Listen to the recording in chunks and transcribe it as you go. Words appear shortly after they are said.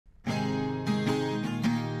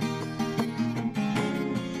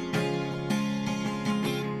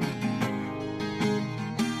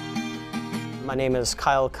My name is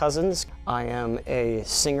Kyle Cousins. I am a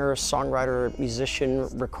singer, songwriter, musician,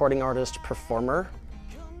 recording artist, performer,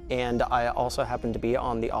 and I also happen to be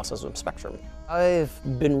on the autism spectrum. I've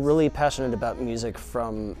been really passionate about music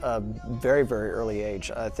from a very, very early age.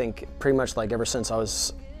 I think pretty much like ever since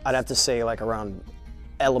I'd have to say like around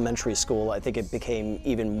elementary school, I think it became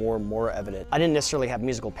even more and more evident. I didn't necessarily have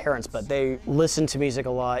musical parents, but they listened to music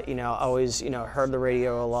a lot. I always, heard the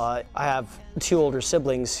radio a lot. I have two older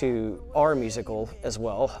siblings who are musical as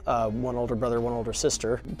well, one older brother, one older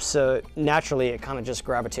sister. So naturally, it kind of just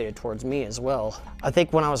gravitated towards me as well. I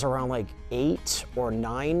think when I was around like 8 or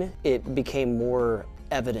 9, it became more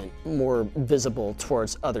evident, more visible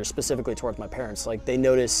towards others, specifically towards my parents. Like they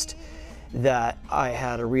noticed that I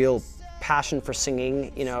had a real passion for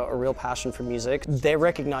singing, a real passion for music. They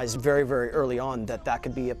recognized very, very early on that that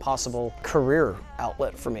could be a possible career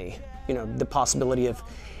outlet for me. The possibility of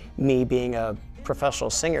me being a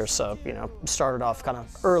professional singer. So, started off kind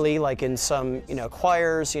of early, like in some,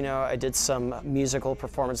 choirs, I did some musical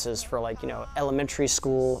performances for like, elementary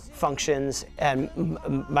school functions. And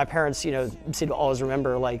my parents, seem to always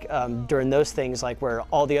remember like during those things, like where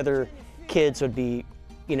all the other kids would be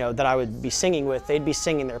that I would be singing with, they'd be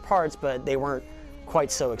singing their parts, but they weren't quite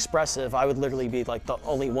so expressive. I would literally be like the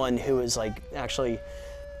only one who was like actually,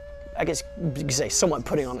 I guess you could say, somewhat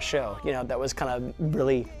putting on a show, that was kind of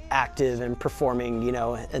really active and performing,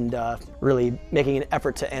 and really making an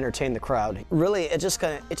effort to entertain the crowd. Really, it just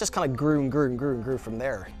kind of grew and grew and grew and grew from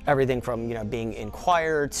there. Everything from, being in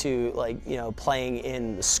choir to like, playing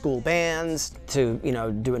in school bands to,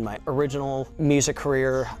 doing my original music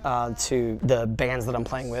career to the bands that I'm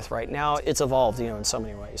playing with right now. It's evolved, in so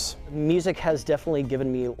many ways. Music has definitely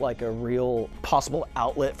given me like a real possible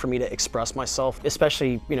outlet for me to express myself,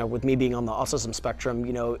 especially, with me being on the autism spectrum,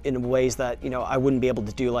 in ways that, I wouldn't be able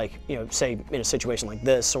to do like, say in a situation like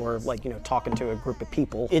this or like, talking to a group of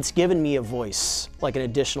people. It's given me a voice, like an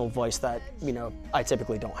additional voice that, I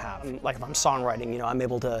typically don't have. Like if I'm songwriting, I'm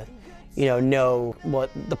able to, know what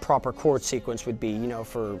the proper chord sequence would be,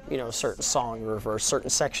 for, a certain song or for a certain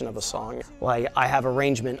section of a song. Like I have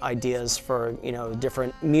arrangement ideas for,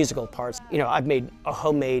 different musical parts. I've made a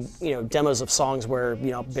homemade, demos of songs where,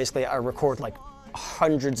 basically I record like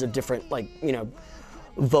hundreds of different like,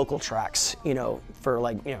 vocal tracks, for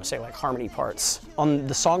like, say like harmony parts. On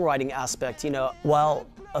the songwriting aspect, while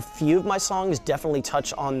a few of my songs definitely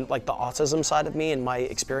touch on like the autism side of me and my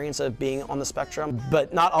experience of being on the spectrum,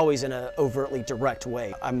 but not always in an overtly direct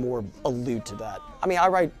way. I more allude to that. I mean, I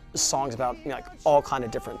write songs about like all kind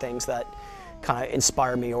of different things that kind of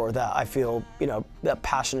inspire me or that I feel, that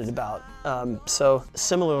passionate about. So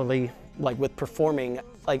similarly, like with performing,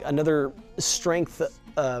 like another strength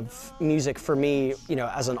of music for me,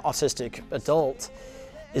 as an autistic adult,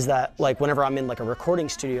 is that like whenever I'm in like a recording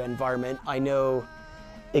studio environment, I know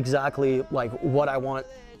exactly like what I want,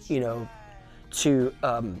 to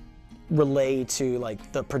relay to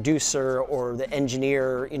like the producer or the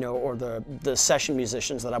engineer, or the session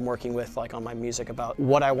musicians that I'm working with, like on my music, about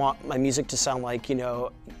what I want my music to sound like,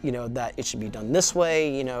 that it should be done this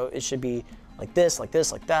way, it should be like this, like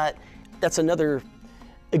this, like that. That's a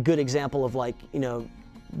good example of like,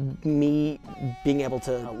 me being able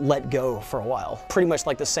to let go for a while. Pretty much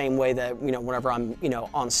like the same way that, whenever I'm,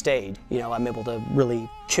 on stage, I'm able to really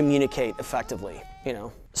communicate effectively,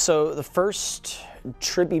 So the first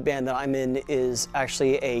tribute band that I'm in is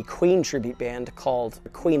actually a Queen tribute band called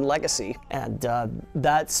Queen Legacy. And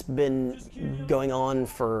that's been going on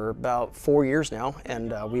for about 4 years now.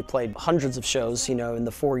 And we played hundreds of shows, in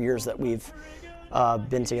the 4 years that we've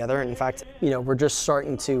been together. In fact, we're just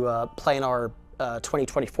starting to play in our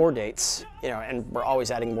 2024 dates, and we're always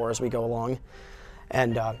adding more as we go along.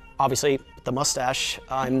 And obviously, the mustache,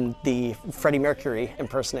 I'm the Freddie Mercury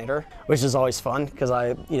impersonator, which is always fun because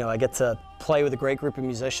I get to play with a great group of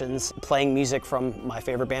musicians, playing music from my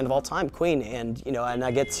favorite band of all time, Queen, and and I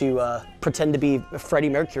get to pretend to be Freddie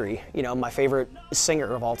Mercury, my favorite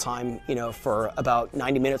singer of all time, for about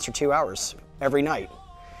 90 minutes or 2 hours every night,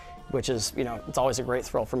 which is, it's always a great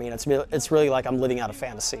thrill for me, and it's really like I'm living out a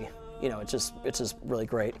fantasy. It's just really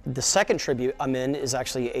great. The second tribute I'm in is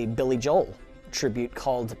actually a Billy Joel tribute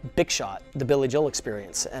called Big Shot, the Billy Joel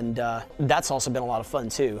Experience, and that's also been a lot of fun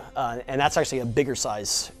too. And that's actually a bigger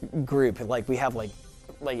size group. Like we have like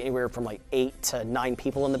anywhere from like 8 to 9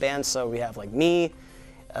 people in the band. So we have like me,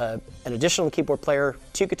 an additional keyboard player,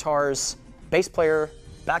 2 guitars, bass player,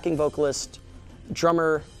 backing vocalist,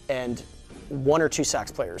 drummer, and 1 or 2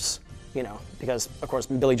 sax players. Because of course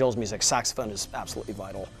Billy Joel's music, saxophone is absolutely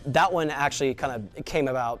vital. That one actually kind of came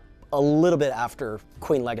about a little bit after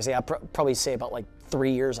Queen Legacy. I'd probably say about like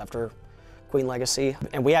 3 years after Queen Legacy.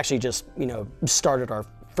 And we actually just, started our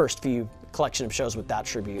first few collection of shows with that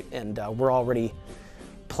tribute, and we're already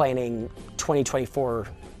planning 2024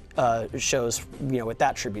 shows, with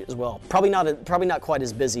that tribute as well. Probably not quite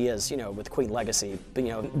as busy as, with Queen Legacy,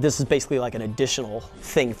 but this is basically like an additional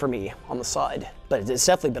thing for me on the side. But it's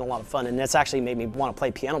definitely been a lot of fun, and it's actually made me want to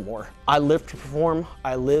play piano more. I live to perform.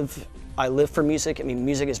 I live for music. I mean,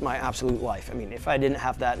 music is my absolute life. I mean, if I didn't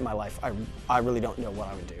have that in my life, I really don't know what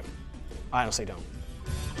I would do. I honestly don't.